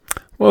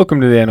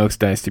Welcome to the Analytics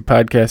Dynasty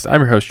Podcast.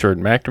 I'm your host,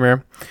 Jordan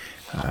McNamara.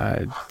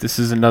 This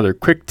is another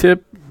quick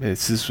tip.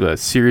 This is a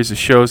series of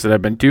shows that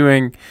I've been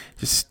doing,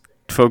 just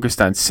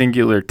focused on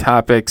singular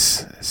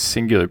topics,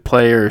 singular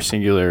player,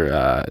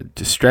 singular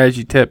just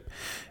strategy tip,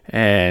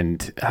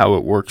 and how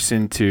it works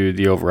into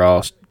the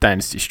overall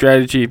Dynasty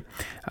strategy.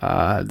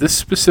 This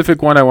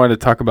specific one, I want to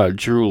talk about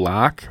Drew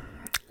Lock.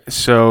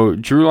 So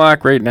Drew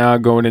Lock right now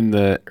going in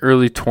the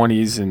early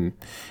 20s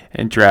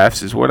and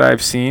drafts is what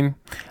I've seen.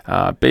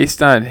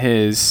 Based on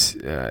his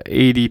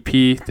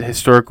ADP, the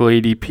historical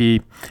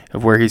ADP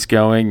of where he's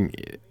going,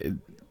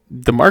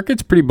 the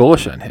market's pretty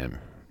bullish on him.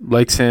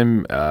 Likes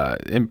him,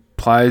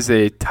 implies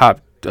a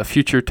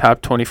future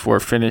top 24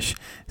 finish,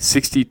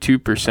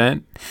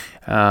 62%.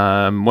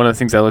 One of the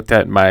things I looked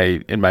at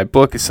in my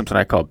book is something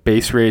I call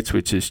base rates,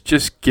 which is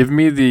just give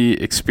me the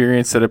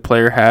experience that a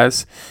player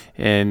has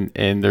in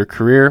their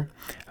career,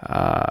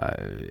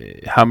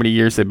 how many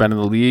years they've been in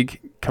the league,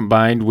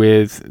 combined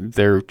with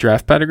their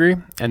draft pedigree,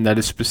 and that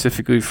is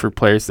specifically for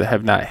players that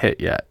have not hit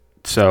yet.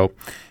 So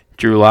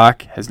Drew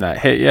Lock has not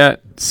hit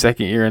yet,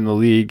 second year in the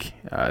league.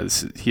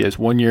 He has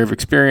 1 year of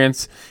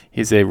experience.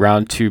 He's a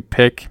round 2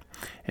 pick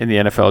in the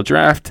NFL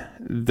draft.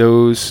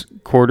 Those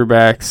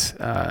quarterbacks,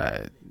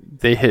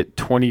 they hit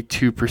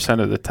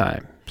 22% of the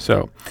time.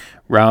 So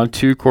round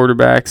 2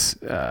 quarterbacks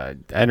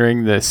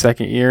entering the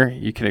second year,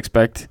 you can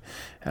expect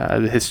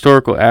the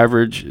historical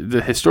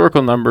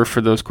number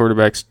for those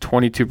quarterbacks,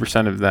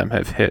 22% of them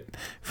have hit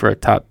for a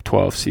top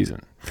 12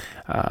 season.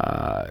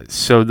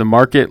 So the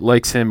market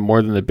likes him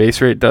more than the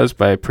base rate does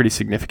by a pretty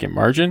significant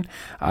margin.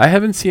 I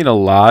haven't seen a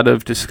lot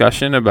of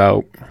discussion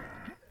about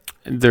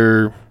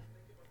their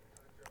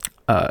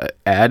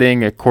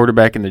adding a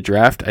quarterback in the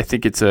draft. I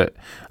think it's a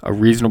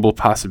reasonable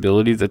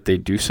possibility that they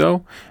do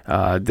so.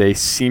 They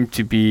seem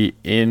to be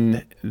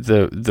in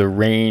the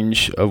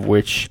range of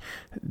which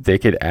they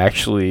could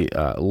actually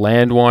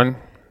land one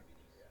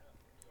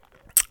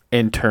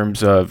in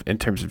terms of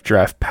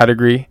draft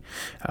pedigree.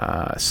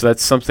 So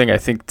that's something I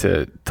think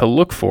to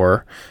look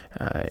for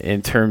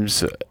in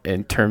terms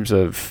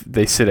of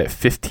they sit at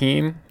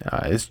 15.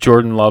 Is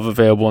Jordan Love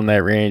available in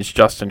that range?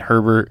 Justin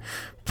Herbert?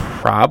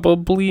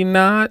 Probably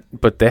not,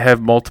 but they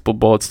have multiple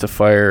bullets to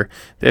fire.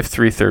 They have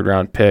 3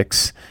 third-round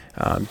picks.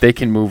 They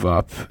can move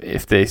up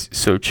if they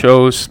so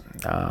chose.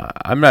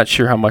 I'm not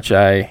sure what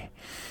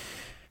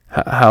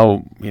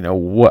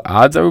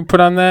odds I would put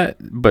on that,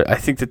 but I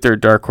think that they're a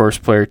dark horse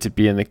player to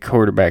be in the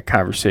quarterback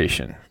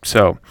conversation.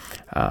 So,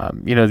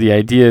 the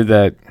idea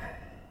that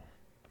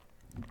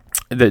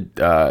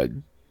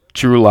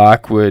Drew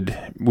Lock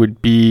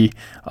would be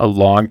a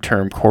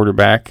long-term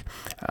quarterback,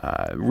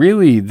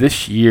 really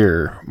this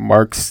year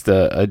marks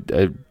a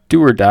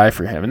do or die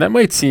for him. And that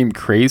might seem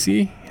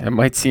crazy. It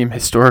might seem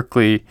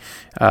historically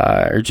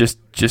or just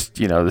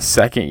the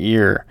second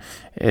year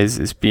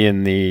is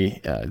being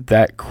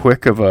that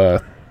quick of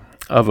a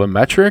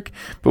metric.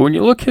 But when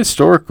you look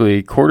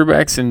historically,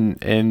 quarterbacks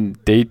in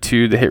day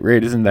 2, the hit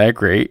rate isn't that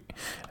great.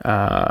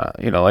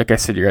 Like I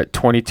said, you're at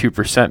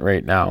 22%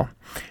 right now.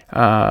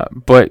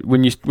 But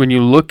when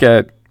you look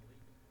at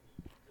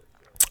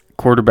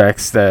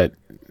quarterbacks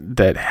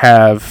that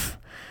have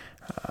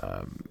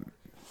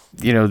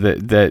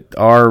that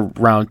are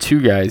round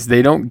 2 guys,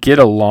 they don't get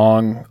a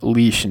long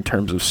leash in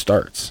terms of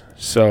starts.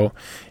 So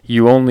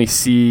you only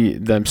see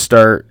them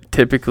start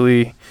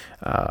typically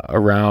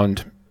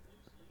around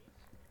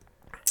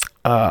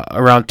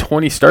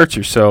 20 starts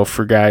or so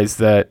for guys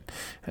that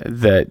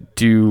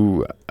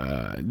do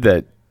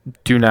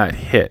not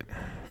hit.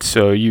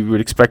 So you would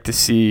expect to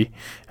see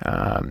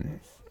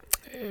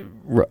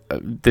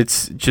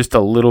that's just a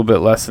little bit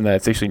less than that.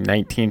 It's actually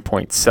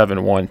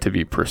 19.71 to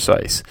be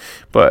precise.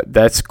 But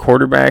that's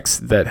quarterbacks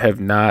that have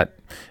not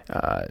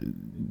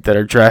that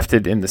are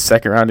drafted in the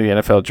second round of the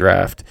NFL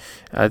draft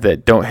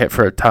that don't hit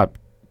for a top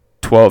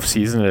 12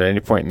 season at any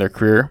point in their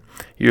career.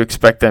 You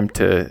expect them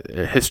to,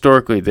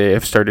 historically, they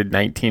have started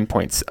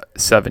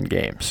 19.7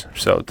 games.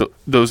 So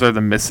those are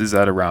the misses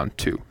at round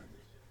 2.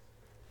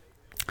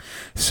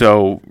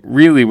 So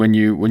really, when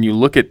you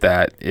look at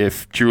that,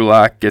 if Drew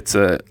Lock gets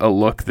a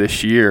look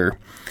this year,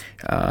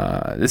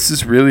 this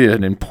is really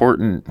an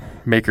important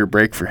make or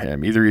break for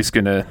him. Either he's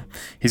gonna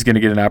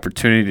get an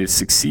opportunity to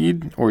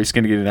succeed, or he's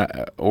gonna get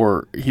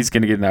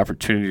an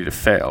opportunity to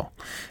fail,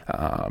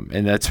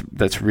 and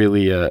that's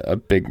really a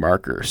big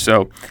marker.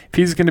 So if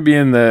he's going to be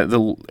in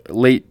the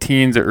late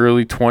teens or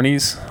early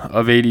 20s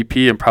of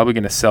ADP, I'm probably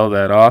going to sell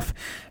that off.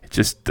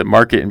 Just the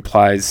market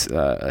implies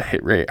a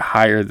hit rate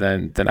higher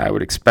than I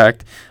would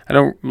expect. I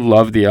don't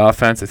love the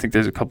offense. I think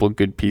there's a couple of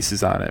good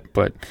pieces on it,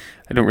 but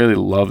I don't really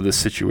love the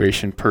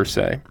situation per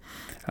se.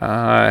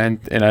 And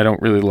I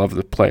don't really love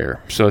the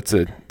player. So it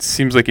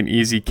seems like an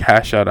easy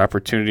cash out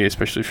opportunity,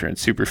 especially if you're in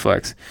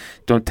Superflex.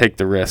 Don't take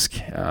the risk.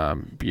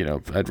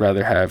 I'd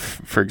rather have,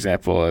 for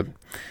example,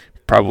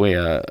 probably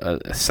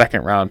a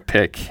second round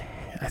pick.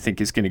 I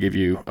think is going to give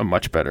you a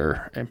much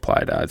better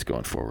implied odds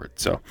going forward.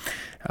 So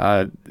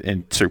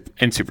in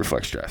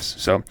Superflex drafts.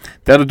 So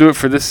that'll do it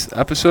for this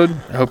episode.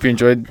 I hope you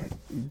enjoyed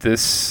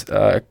this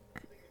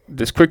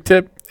quick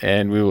tip,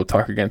 and we will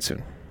talk again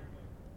soon.